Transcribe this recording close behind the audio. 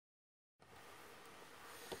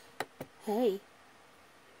Hey,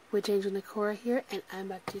 Witchangelnekoraplier here, and I'm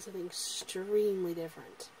about to do something extremely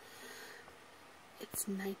different. It's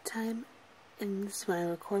nighttime, and this is when I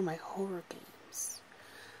record my horror games.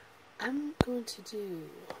 I'm going to do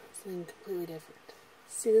something completely different.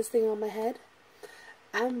 See this thing on my head?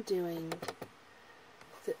 I'm doing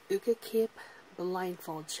the Uhcakip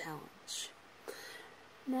Blindfold challenge.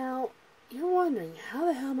 Now, you're wondering, how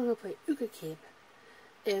the hell am I going to play Uhcakip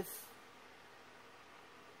if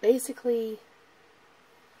basically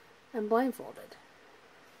I'm blindfolded?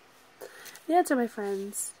 The answer, my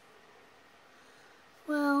friends,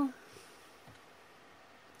 well,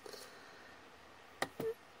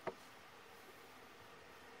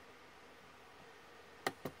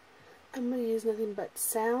 I'm going to use nothing but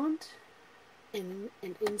sound and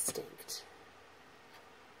instinct.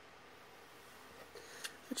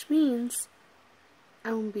 Which means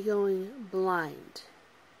I'm going to be going blind.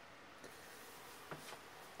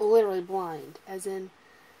 Literally blind. As in,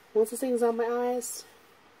 once this thing's on my eyes,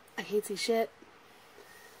 I can't see shit.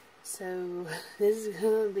 So, this is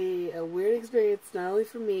going to be a weird experience, not only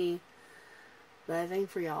for me, but I think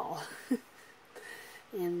for y'all.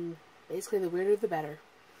 And basically, the weirder the better.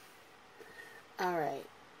 Alright.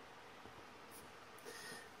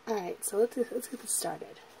 Alright, so let's get this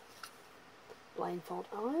started. Blindfold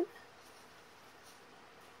on.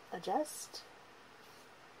 Adjust.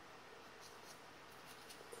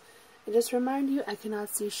 And just to remind you, I cannot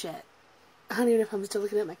see shit. I don't even know if I'm still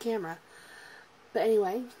looking at my camera. But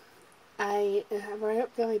anyway, I have already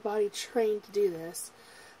got my body trained to do this.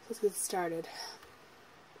 So let's get started.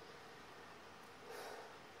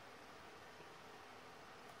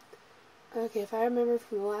 Okay, if I remember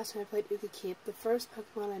from the last time I played Uhcakip, the first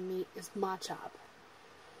Pokemon I meet is Machop.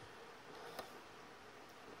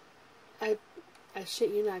 I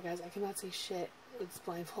shit you not, guys. I cannot see shit. It's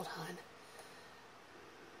blindfold on.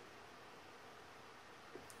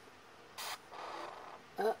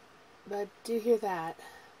 But I do hear that.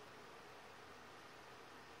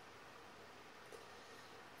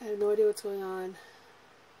 I have no idea what's going on.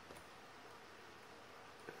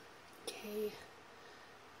 Okay.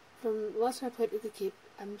 From the last time I played Uhcakip,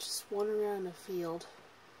 I'm just wandering around in a field.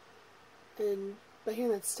 And by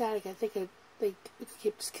hearing that static, I think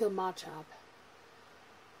Uhcakip just killed Machop.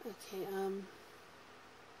 Okay,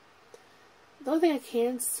 the only thing I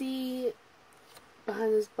can see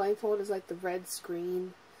behind this blindfold is like the red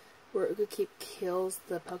screen where Uhcakip kills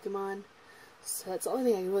the Pokemon. So that's the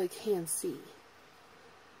only thing I really can see.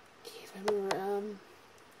 Okay, if I remember, I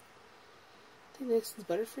think the next one's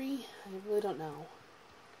Butterfree? I really don't know.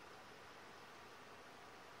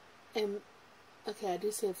 And, okay, I do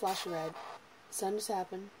see a flash of red. Sun just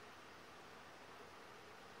happened.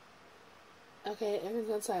 Okay, everything's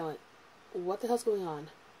gone silent. What the hell's going on?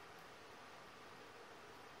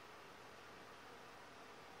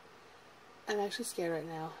 I'm actually scared right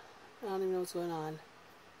now. I don't even know what's going on.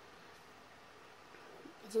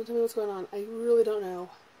 Someone tell me what's going on. I really don't know.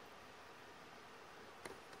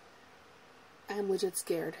 I'm legit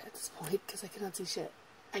scared at this point because I cannot see shit.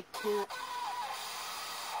 I can't.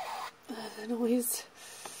 That noise.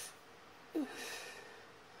 Okay.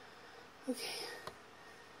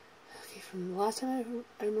 Okay, from the last time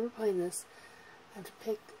I remember playing this, I have to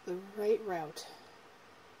pick the right route.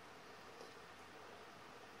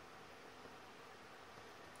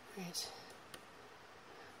 Right.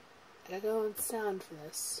 I gotta go on sound for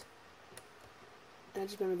this. And I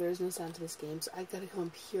just remember there is no sound to this game, so I gotta go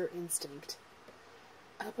on pure instinct.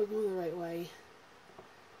 I hope I'm going the right way.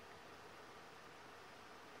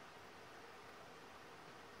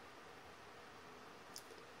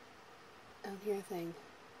 I don't hear a thing.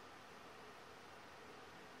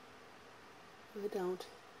 I don't.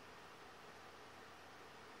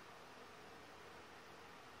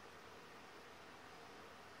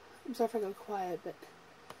 I'm sorry if I go quiet, but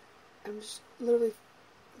I'm just literally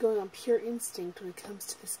going on pure instinct when it comes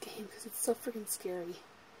to this game because it's so freaking scary.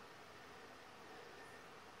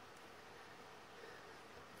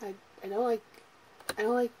 I don't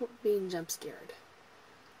like being jump scared.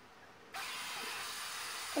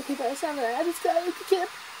 Okay, but that's not gonna. I just got Uhcakip.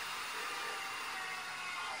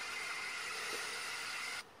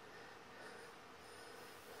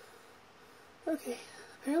 Okay,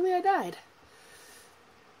 apparently I died.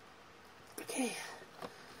 Okay.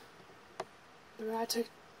 The route took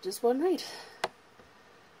just one night.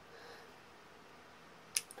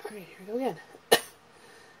 Alright, here we go again.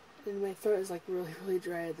 And my throat is like really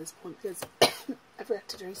dry at this point because I forgot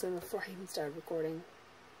to drink some before I even started recording.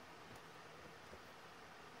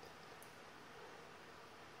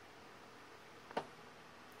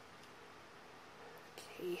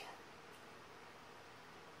 Okay.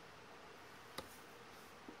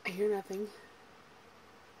 hear nothing.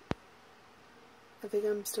 I think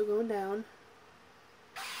I'm still going down.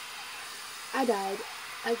 I died.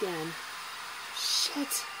 Again.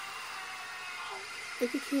 Shit.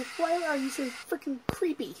 Uhcakip, why are you so freaking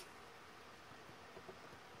creepy?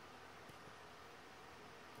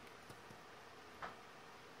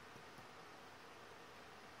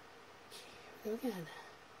 Okay, here we go again.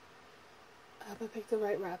 I hope I picked the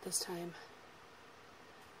right route this time.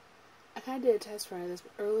 I kind of did a test run of this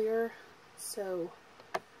earlier, so...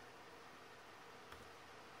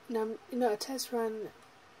 Now, a test run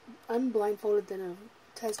unblindfolded, then a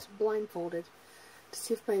test blindfolded, to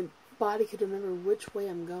see if my body could remember which way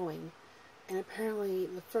I'm going. And apparently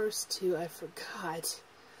the first two I forgot.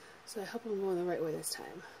 So I hope I'm going the right way this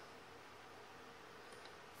time.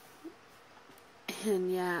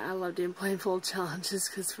 And yeah, I love doing blindfold challenges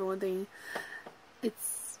because, for one thing,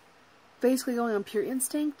 it's basically going on pure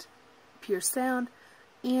instinct, pure sound,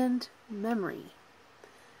 and memory.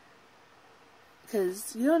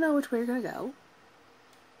 Because you don't know which way you're going to go.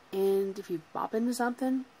 And if you bop into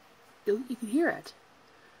something, you can hear it.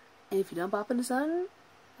 And if you don't bop into something,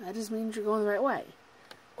 that just means you're going the right way.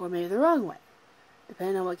 Or maybe the wrong way.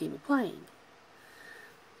 Depending on what game you're playing.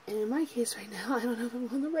 And in my case right now, I don't know if I'm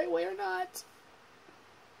going the right way or not.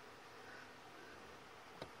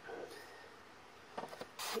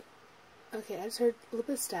 Okay, I just heard a little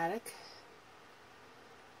bit of static.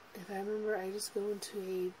 If I remember, I just go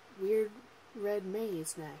into a weird red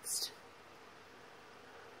maze next.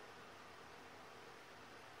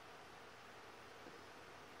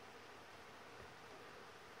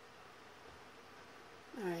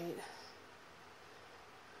 Alright.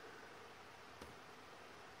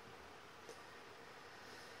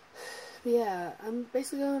 But yeah, I'm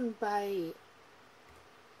basically going by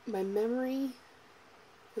my memory.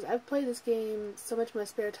 Because I've played this game so much in my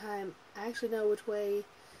spare time, I actually know which way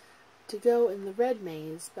to go in the red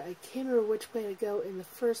maze, but I can't remember which way to go in the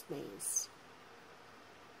first maze.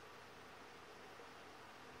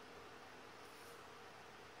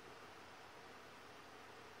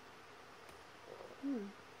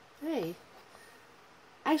 Hey.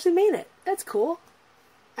 I actually made it. That's cool.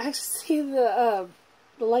 I actually see the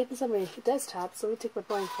lightness on my desktop, so let me take my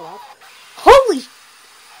blindfold off. Holy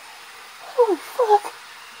fuck!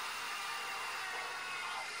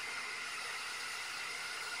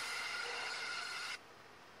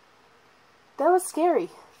 That was scary.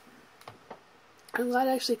 I'm glad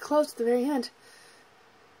I actually closed at the very end.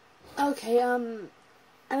 Okay, I know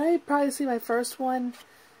you've probably seen my first one,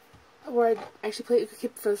 where I actually played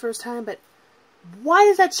Uhcakip for the first time, but why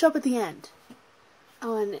does that show up at the end?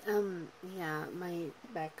 Oh, and, yeah, my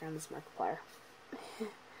background is Markiplier.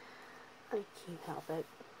 I can't help it.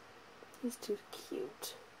 He's too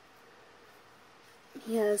cute.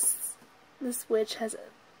 Yes, this witch has a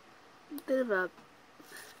bit of a,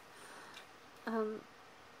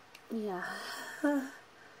 yeah.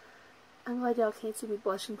 I'm glad y'all can't see me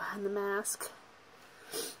blushing behind the mask.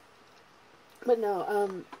 But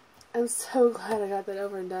no, I'm so glad I got that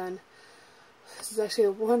over and done. This is actually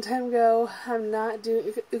a one-time go. I'm not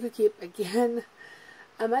doing Uhcakip again.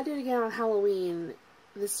 I might do it again on Halloween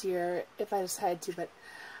this year if I decide to, but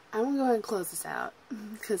I'm going to go ahead and close this out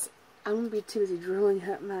because I'm going to be too busy drooling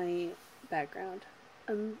at my background.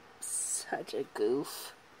 I'm such a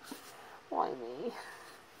goof. Why me?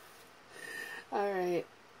 Alright.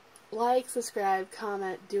 Like, subscribe,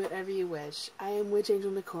 comment, do whatever you wish. I am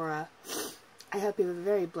Witchangelnekoraplier. I hope you have a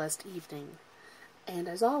very blessed evening. And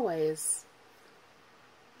as always,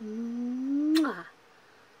 mwah,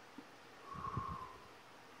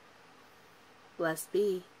 blessed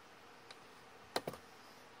be.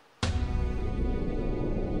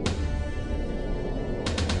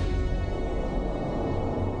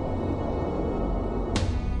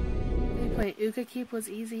 Wait, Uhcakip was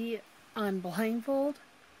easy on blindfold?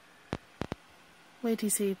 Wait till you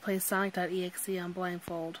see play Sonic.exe on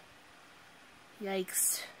blindfold.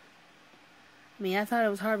 Yikes. I mean, I thought it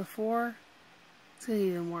was hard before. It's gonna be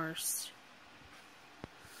even worse.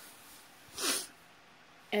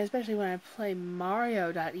 And especially when I play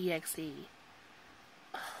Mario.exe.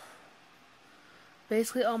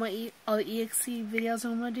 Basically, all the EXE videos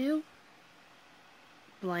I'm gonna do,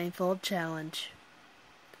 blindfold challenge.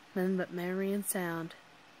 Nothing but memory and sound.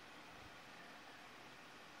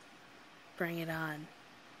 Bring it on.